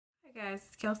Hey guys,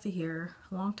 it's Kelsey here.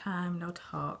 Long time no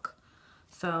talk.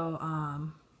 So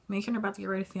me and Ken are about to get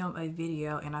ready to film a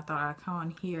video, and I thought I'd come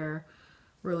on here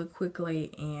really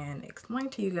quickly and explain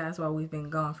to you guys why we've been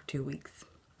gone for 2 weeks.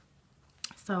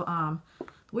 So the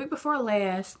week before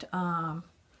last,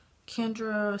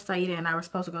 Kendra, Saida, and I were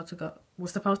supposed to go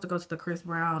to the Chris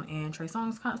Brown and Trey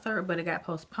Songz concert, but it got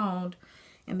postponed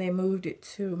and they moved it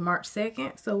to March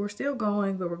 2nd. So we're still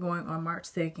going, but we're going on March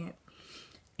 2nd.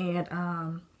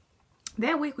 And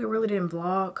that week we really didn't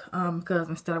vlog because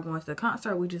instead of going to the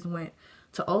concert, we just went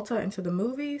to Ulta and to the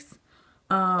movies.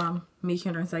 Me,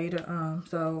 Kendra, and Saida.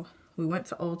 So we went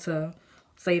to Ulta.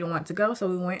 Saida wanted to go, so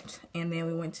we went, and then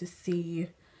we went to see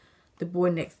The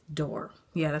Boy Next Door.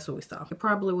 Yeah, that's what we saw. It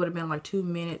probably would have been like 2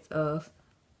 minutes of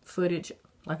footage,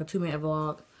 like a 2-minute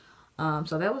vlog.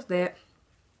 So that was that.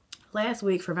 Last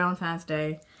week for Valentine's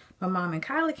Day, my mom and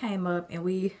Kylie came up and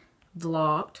we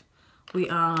vlogged. We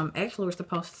actually were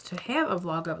supposed to have a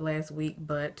vlog up last week,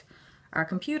 but our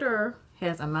computer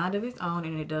has a mind of its own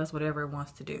and it does whatever it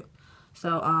wants to do.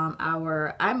 So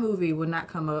our iMovie would not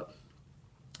come up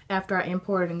after I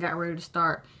imported and got ready to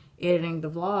start editing the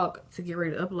vlog to get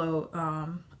ready to upload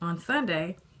on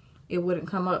Sunday. It wouldn't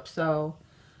come up, so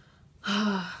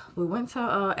we went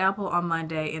to Apple on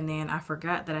Monday, and then I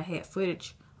forgot that I had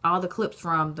footage, all the clips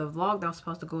from the vlog that was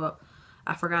supposed to go up.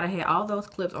 I forgot I had all those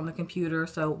clips on the computer,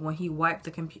 so when he wiped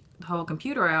the whole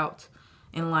computer out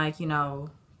and, like, you know,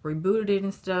 rebooted it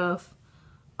and stuff,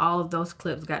 all of those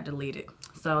clips got deleted.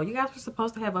 So you guys were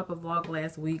supposed to have up a vlog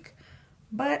last week,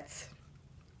 but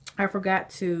I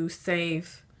forgot to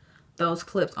save those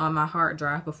clips on my hard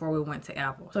drive before we went to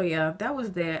Apple. So yeah, that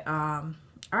was that.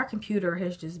 Our computer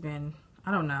has just been,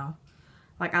 I don't know.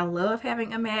 Like, I love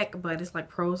having a Mac, but it's like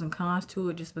pros and cons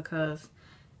to it just because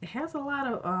it has a lot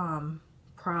of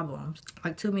problems.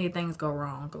 Like, too many things go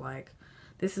wrong. Like,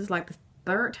 this is like the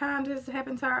 3rd time this has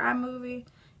happened to our iMovie,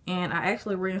 and I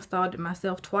actually reinstalled it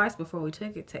myself twice before we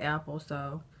took it to Apple.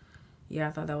 So yeah,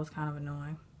 I thought that was kind of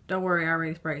annoying. Don't worry, I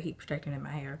already sprayed heat protectant in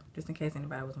my hair, just in case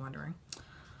anybody was wondering.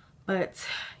 But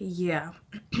yeah,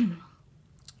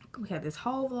 we had this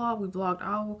whole vlog. We vlogged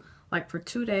all, like, for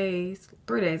 2 days,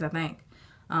 3 days I think,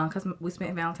 because we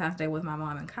spent Valentine's Day with my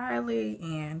mom and Kylie,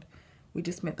 and we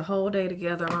just spent the whole day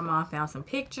together. My mom found some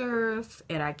pictures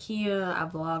at IKEA. I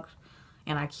vlogged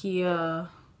in IKEA.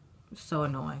 It's so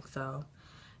annoying. So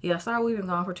yeah, sorry we've been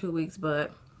gone for 2 weeks,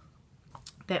 but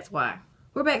that's why.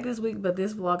 We're back this week, but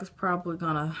this vlog is probably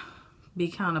gonna be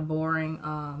kind of boring,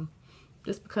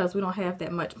 just because we don't have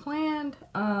that much planned.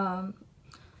 And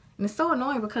it's so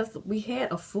annoying because we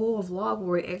had a full vlog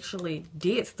where we actually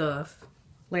did stuff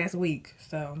last week.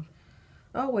 So,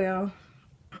 oh well.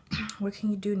 What can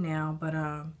you do now? But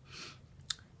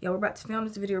yeah, we're about to film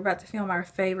this video. We're about to film our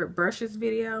favorite brushes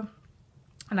video,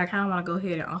 and I kind of want to go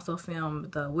ahead and also film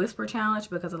the whisper challenge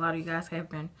because a lot of you guys have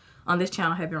been on this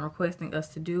channel have been requesting us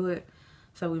to do it,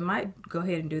 so we might go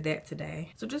ahead and do that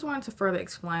today. So just wanted to further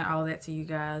explain all that to you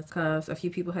guys because a few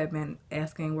people have been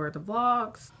asking where are the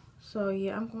vlogs. So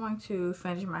yeah, I'm going to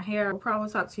finish my hair. We'll probably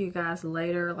talk to you guys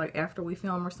later, like after we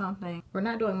film or something. We're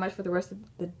not doing much for the rest of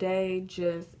the day,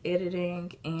 just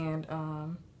editing, and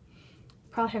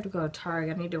probably have to go to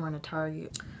Target. I need to run to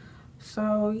Target.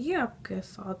 So yeah,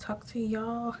 guess I'll talk to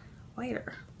y'all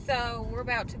later. So we're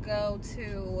about to go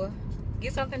to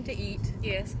get something to eat.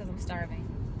 Yes, because I'm starving.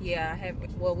 Yeah,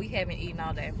 we haven't eaten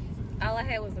all day. All I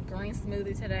had was a green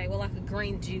smoothie today. Well, like a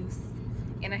green juice.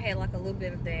 And I had like a little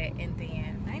bit of that, and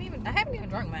then I haven't even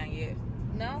drunk mine yet.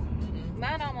 No?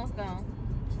 Mine almost gone.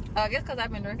 I guess because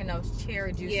I've been drinking those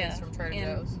cherry juices from Trader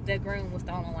Joe's. The green was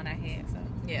the only one I had, so.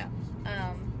 Yeah.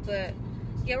 But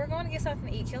yeah, we're going to get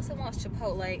something to eat. Kelsey wants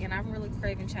Chipotle, and I'm really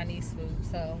craving Chinese food,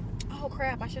 so. Oh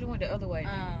crap, I should have went the other way.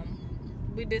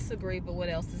 We disagree, but what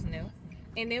else is new?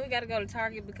 And then we got to go to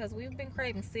Target because we've been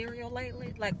craving cereal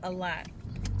lately, like a lot.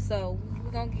 So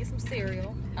we're gonna get some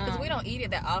cereal because we don't eat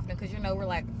it that often because, you know, we're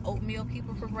like oatmeal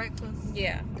people for breakfast.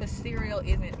 Yeah, because cereal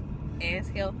isn't as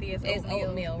healthy as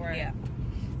oatmeal, right? Yeah.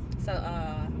 So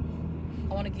I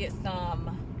want to get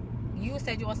some. You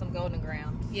said you want some Golden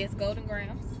Grams. Yes, Golden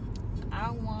Grams.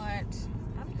 I'm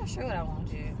not sure what I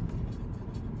want yet.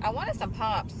 I wanted some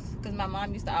Pops because my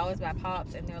mom used to always buy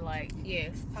Pops, and they're like,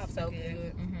 yes, Pops so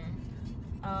good.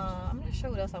 I'm not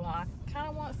sure what else I want. I kind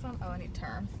of want some. Oh, I need to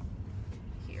turn.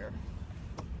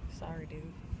 Sorry, dude.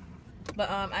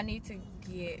 But I need to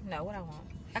get what I want.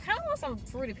 I kind of want some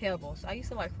Fruity Pebbles. I used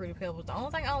to like Fruity Pebbles. The only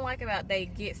thing I don't like about they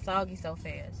get soggy so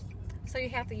fast. So you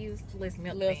have to use less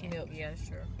milk. Less milk, yeah, that's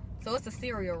true. So it's a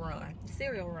cereal run.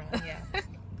 Cereal run, yeah.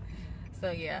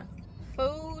 So yeah,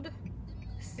 food,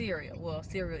 cereal. Well,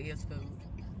 cereal is food.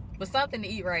 But something to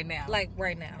eat right now. Like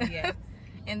right now, yeah.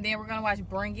 And then we're gonna watch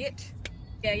Bring It.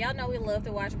 Yeah, y'all know we love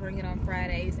to watch Bring It on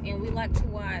Fridays, and we like to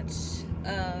watch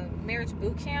Marriage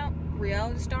Boot Camp,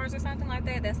 reality stars or something like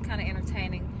that. That's kind of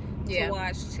entertaining to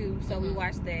watch too. So we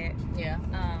watch that. Yeah.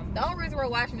 The only reason we're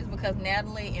watching is because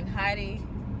Natalie and Heidi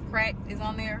Crack is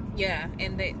on there. Yeah,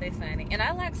 and they funny. And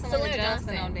I like Selena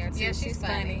Johnson on there too. Yeah, she's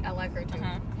funny. I like her too.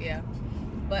 Yeah.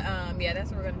 But yeah,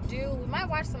 that's what we're gonna do. We might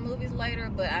watch some movies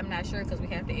later, but I'm not sure because we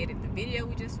have to edit the video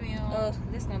we just filmed. Oh,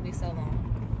 this is gonna be so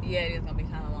long. Yeah, it is gonna be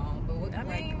kind of long. But I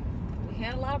mean, we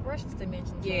had a lot of brushes to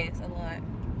mention. So. Yes, a lot.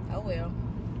 Oh well.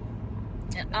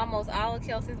 And almost all of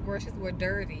Kelsey's brushes were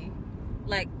dirty.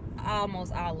 Like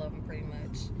almost all of them, pretty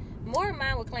much. More of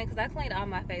mine were clean because I cleaned all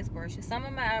my face brushes. Some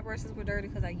of my eye brushes were dirty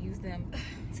because I used them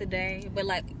today. But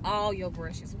like all your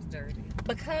brushes was dirty.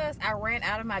 Because I ran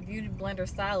out of my Beauty Blender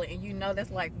Solid, and you know that's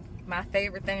like my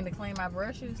favorite thing to clean my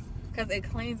brushes because it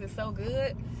cleans it so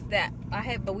good that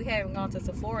but we haven't gone to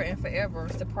Sephora in forever.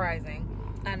 Surprising.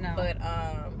 I know. But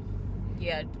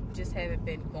yeah, just haven't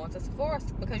been going to Sephora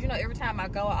because you know every time I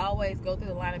go, I always go through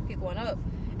the line and pick one up.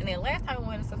 And then last time we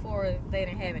went to Sephora, they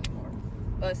didn't have anymore.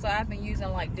 But so I've been using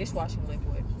like dishwashing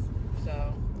liquid.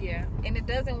 So yeah, and it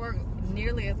doesn't work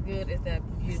nearly as good as that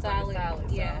solid.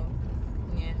 Yeah.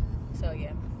 So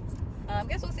yeah.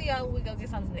 Guess we'll see y'all when we go get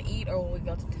something to eat or when we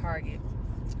go to Target.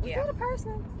 Was that a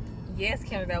person? Yes,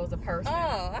 Kendra, that was a person.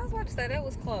 Oh, I was about to say that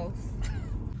was close.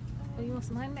 Oh, you want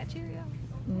some Honey Nut Cheerios?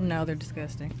 No, they're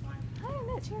disgusting. Honey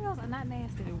Nut Cheerios are not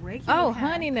nasty. The regular kind.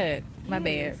 Honey Nut. My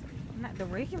bad. Not the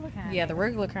regular kind. Yeah, the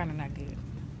regular kind are not good.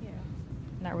 Yeah.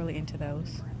 Not really into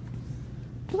those.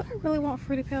 Do I really want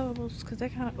Fruity Pebbles? Because they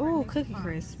kind of... Ooh, Cookie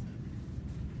Crisp.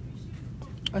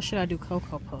 Or should I do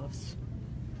Cocoa Puffs?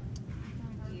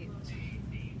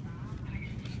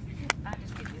 I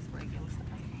just get this regular stuff.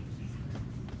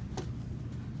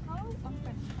 Oh, okay.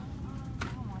 I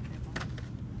don't want that one.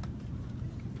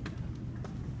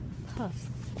 Puffs.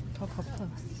 Cocoa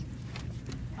Puffs.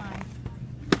 Fine.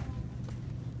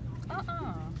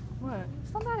 What?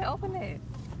 Somebody open it.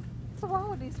 What's wrong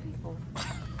with these people?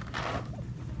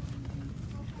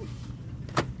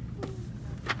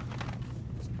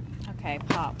 Okay,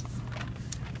 Pops.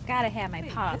 Gotta have my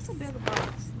Pops. It's a bigger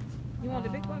box. You want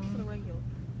the big box or the regular?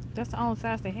 That's the only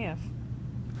size they have.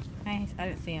 I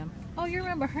didn't see them. Oh, you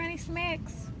remember Honey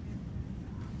Smacks?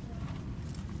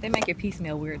 They make your pee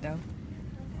smell weird though.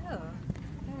 Yeah.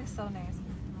 That is so nasty.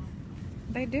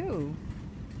 They do.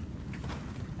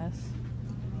 Yes.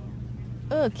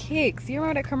 Ugh, Kicks. You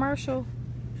remember that commercial?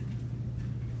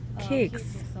 Kicks.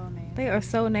 Is so nasty. They are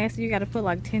so nasty. You got to put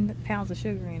like 10 pounds of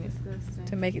sugar in it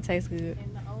to make it taste good.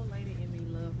 And the old lady in me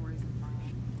love Raisin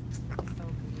Bran. It's so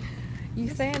good. You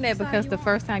saying that because the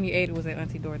first time you ate it was at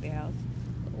Auntie Dorothy's house.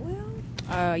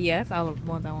 Well, yeah, that's all the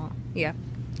ones I want. Yeah.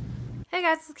 Hey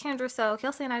guys, this is Kendra. So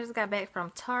Kelsey and I just got back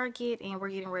from Target and we're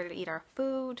getting ready to eat our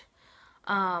food.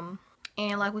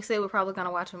 And like we said, we're probably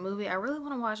gonna watch a movie. I really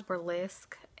want to watch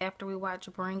Burlesque after we watch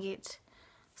Bring It.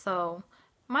 So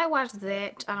might watch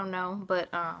that. I don't know, but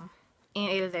and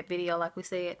edit that video like we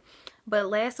said. But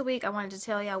last week I wanted to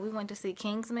tell y'all we went to see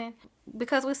Kingsman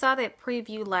because we saw that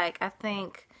preview like I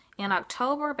think in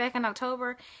October, back in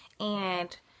October,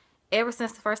 and ever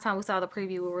since the first time we saw the preview,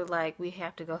 we were like, we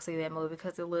have to go see that movie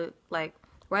because it looked like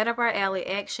right up our alley,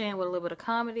 action with a little bit of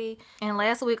comedy. And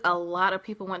last week, a lot of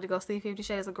people went to go see 50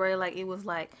 Shades of Grey. Like, it was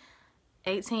like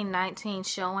 18, 19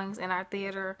 showings in our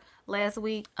theater last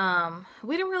week.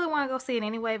 We didn't really want to go see it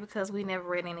anyway because we never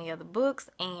read any of the books.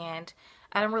 And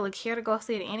I didn't really care to go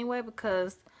see it anyway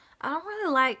because I don't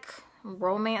really like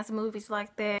romance movies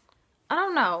like that. I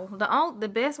don't know. The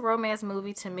best romance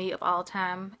movie to me of all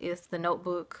time is The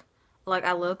Notebook. Like,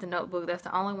 I love The Notebook. That's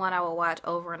the only one I will watch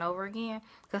over and over again.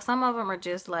 Because some of them are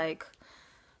just like,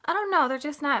 I don't know. They're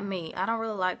just not me. I don't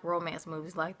really like romance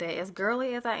movies like that. As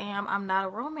girly as I am, I'm not a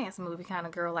romance movie kind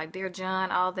of girl. Like Dear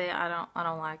John, all that, I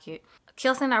don't like it.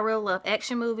 Kelsey and I really love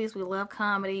action movies. We love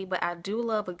comedy. But I do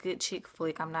love a good chick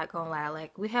flick. I'm not going to lie.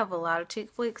 Like, we have a lot of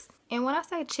chick flicks. And when I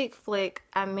say chick flick,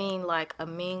 I mean like a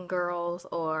Mean Girls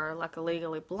or like a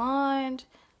Legally Blonde.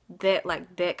 That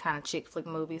kind of chick flick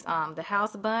movies. The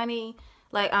House Bunny.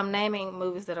 Like, I'm naming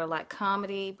movies that are like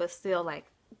comedy but still like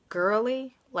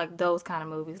girly, like those kind of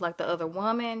movies. Like The Other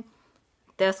Woman.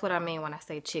 That's what I mean when I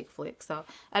say chick flick. So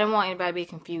I didn't want anybody to be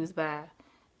confused by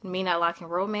me not liking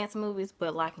romance movies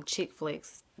but liking chick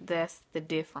flicks. That's the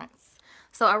difference.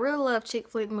 So I really love chick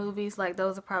flick movies. Like,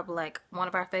 those are probably like one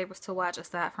of our favorites to watch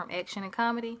aside from action and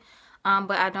comedy.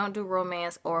 But I don't do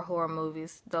romance or horror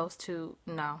movies. Those two,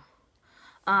 no.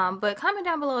 But comment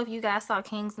down below if you guys saw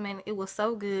Kingsman. It was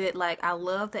so good. Like, I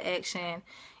love the action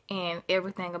and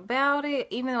everything about it,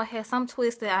 even though it had some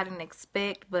twists that I didn't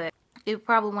expect, but it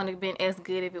probably wouldn't have been as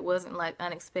good if it wasn't like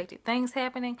unexpected things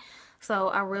happening. So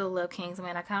I really love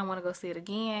Kingsman. I kind of want to go see it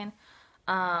again.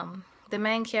 The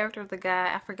main character, the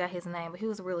guy, I forgot his name, but he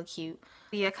was really cute.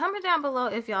 Yeah, comment down below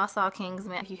if y'all saw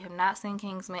Kingsman. If you have not seen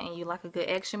Kingsman and you like a good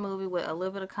action movie with a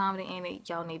little bit of comedy in it,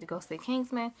 y'all need to go see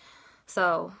Kingsman.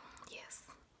 So, yes,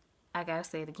 I gotta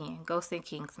say it again. Go see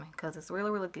Kingsman because it's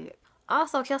really, really good.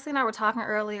 Also, Kelsey and I were talking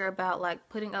earlier about like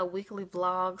putting up weekly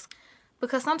vlogs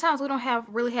because sometimes we don't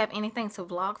really have anything to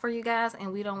vlog for you guys,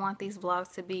 and we don't want these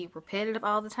vlogs to be repetitive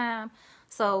all the time.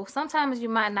 So sometimes you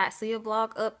might not see a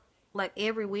vlog up like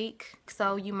every week,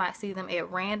 so you might see them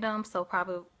at random, so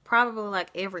probably like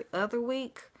every other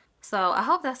week. So I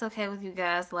hope that's okay with you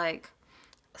guys. Like,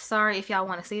 sorry if y'all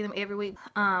want to see them every week.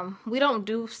 We don't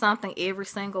do something every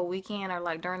single weekend or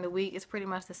like during the week. It's pretty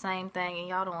much the same thing, and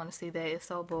y'all don't want to see that. It's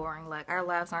so boring. Like, our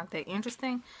lives aren't that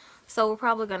interesting. So we're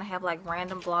probably gonna have like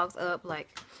random vlogs up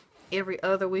like every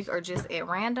other week or just at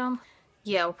random.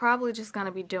 Yeah, we're probably just going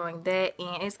to be doing that,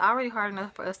 and it's already hard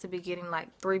enough for us to be getting like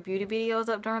 3 beauty videos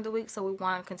up during the week, so we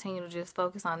want to continue to just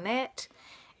focus on that.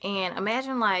 And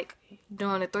imagine like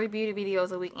doing the 3 beauty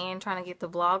videos a week and trying to get the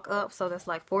vlog up, so that's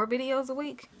like 4 videos a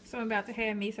week. So I'm about to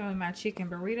have me some of my chicken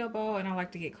burrito bowl, and I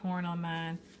like to get corn on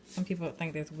mine. Some people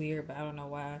think that's weird, but I don't know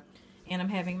why. And I'm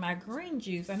having my green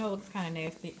juice. I know it looks kind of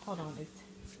nasty. Hold on, it's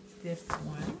this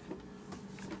one.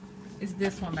 It's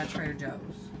this one by Trader Joe's.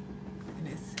 And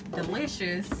it's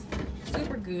delicious,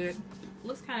 super good.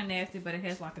 Looks kind of nasty, but it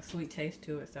has like a sweet taste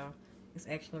to it, so it's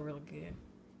actually really good.